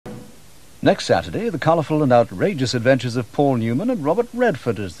Next Saturday, the colourful and outrageous adventures of Paul Newman and Robert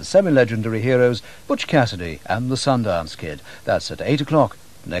Redford as the semi-legendary heroes Butch Cassidy and the Sundance Kid. That's at 8 o'clock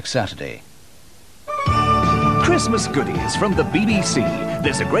next Saturday. Christmas goodies from the BBC.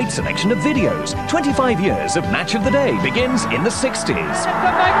 There's a great selection of videos. 25 years of Match of the Day begins in the 60s. It's a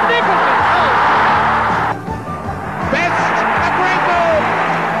magnificent Best a great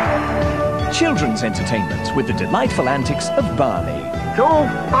goal! Children's entertainment with the delightful antics of Barney. To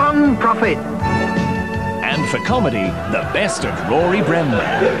fun profit. And for comedy, the best of Rory Bremner.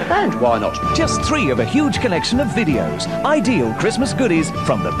 And why not? Just 3 of a huge collection of videos. Ideal Christmas goodies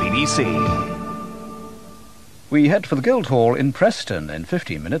from the BBC. We head for the Guildhall in Preston in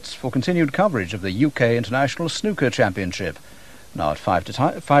 15 minutes for continued coverage of the UK International Snooker Championship. Now at 5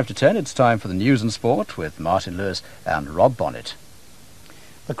 to 10, it's time for the news and sport with Martin Lewis and Rob Bonnet.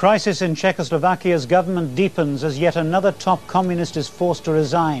 The crisis in Czechoslovakia's government deepens as yet another top communist is forced to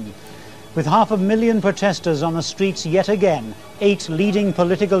resign. With 500,000 protesters on the streets yet again, 8 leading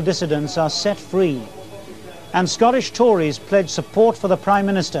political dissidents are set free. And Scottish Tories pledge support for the Prime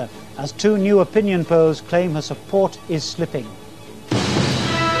Minister as 2 new opinion polls claim her support is slipping.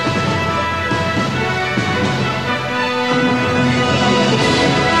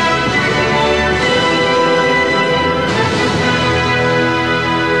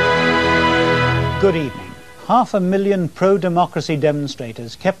 Good evening. 500,000 pro-democracy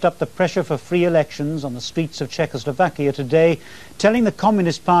demonstrators kept up the pressure for free elections on the streets of Czechoslovakia today, telling the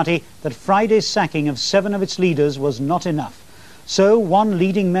Communist Party that Friday's sacking of 7 of its leaders was not enough. So, 1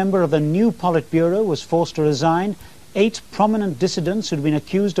 leading member of the new Politburo was forced to resign, 8 prominent dissidents who'd been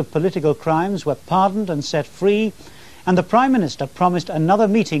accused of political crimes were pardoned and set free, and the Prime Minister promised another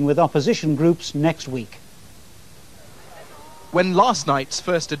meeting with opposition groups next week. When last night's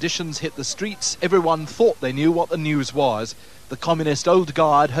first editions hit the streets, everyone thought they knew what the news was. The communist old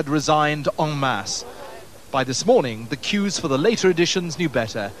guard had resigned en masse. By this morning, the queues for the later editions knew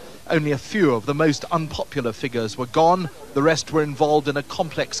better. Only a few of the most unpopular figures were gone. The rest were involved in a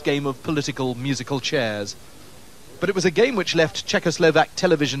complex game of political musical chairs. But it was a game which left Czechoslovak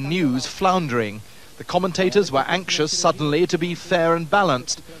television news floundering. The commentators were anxious suddenly to be fair and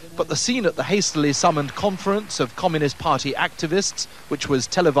balanced, but the scene at the hastily summoned conference of Communist Party activists, which was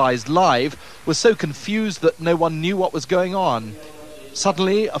televised live, was so confused that no one knew what was going on.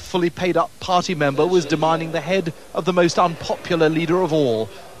 Suddenly, a fully paid-up party member was demanding the head of the most unpopular leader of all,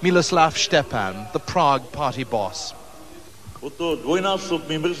 Miloslav Stepan, the Prague party boss.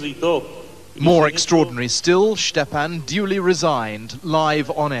 More extraordinary still, Stepan duly resigned, live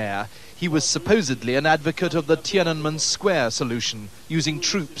on air. He was supposedly an advocate of the Tiananmen Square solution, using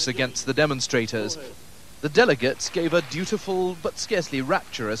troops against the demonstrators. The delegates gave a dutiful but scarcely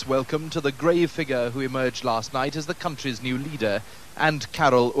rapturous welcome to the grave figure who emerged last night as the country's new leader, and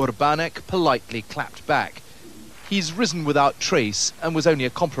Karol Urbanek politely clapped back. He's risen without trace and was only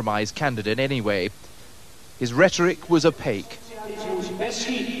a compromise candidate anyway. His rhetoric was opaque.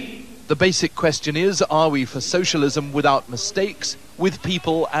 The basic question is, are we for socialism without mistakes, with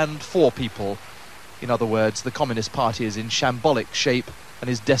people and for people? In other words, the Communist Party is in shambolic shape and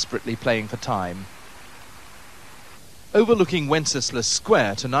is desperately playing for time. Overlooking Wenceslas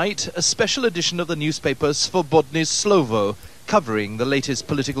Square tonight, a special edition of the newspaper Svobodny Slovo, covering the latest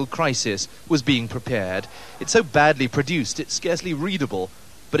political crisis, was being prepared. It's so badly produced, it's scarcely readable.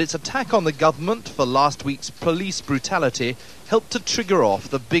 But its attack on the government for last week's police brutality helped to trigger off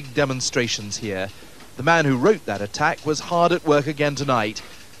the big demonstrations here. The man who wrote that attack was hard at work again tonight.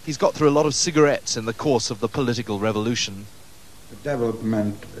 He's got through a lot of cigarettes in the course of the political revolution. The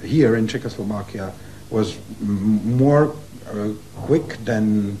development here in Czechoslovakia was more quick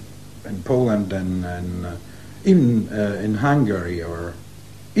than in Poland and even in Hungary or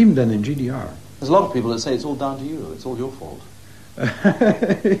even than in GDR. There's a lot of people that say it's all down to you, it's all your fault.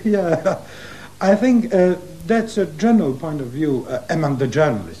 Yeah, I think that's a general point of view among the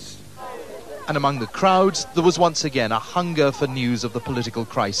journalists. And among the crowds, there was once again a hunger for news of the political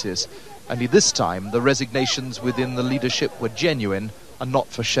crisis. Only this time, the resignations within the leadership were genuine and not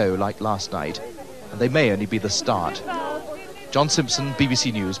for show like last night. And they may only be the start. John Simpson,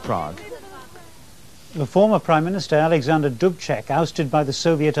 BBC News, Prague. The former Prime Minister Alexander Dubček, ousted by the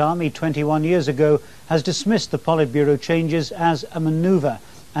Soviet army 21 years ago, has dismissed the Politburo changes as a manoeuvre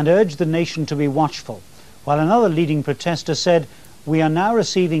and urged the nation to be watchful, while another leading protester said, "We are now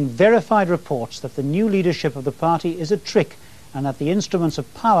receiving verified reports that the new leadership of the party is a trick and that the instruments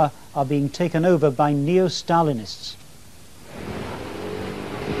of power are being taken over by neo-Stalinists."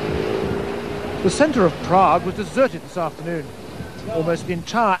 The centre of Prague was deserted this afternoon. Almost the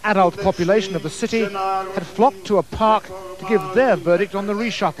entire adult population of the city had flocked to a park to give their verdict on the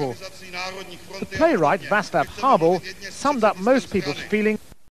reshuffle. The playwright Václav Havel summed up most people's feeling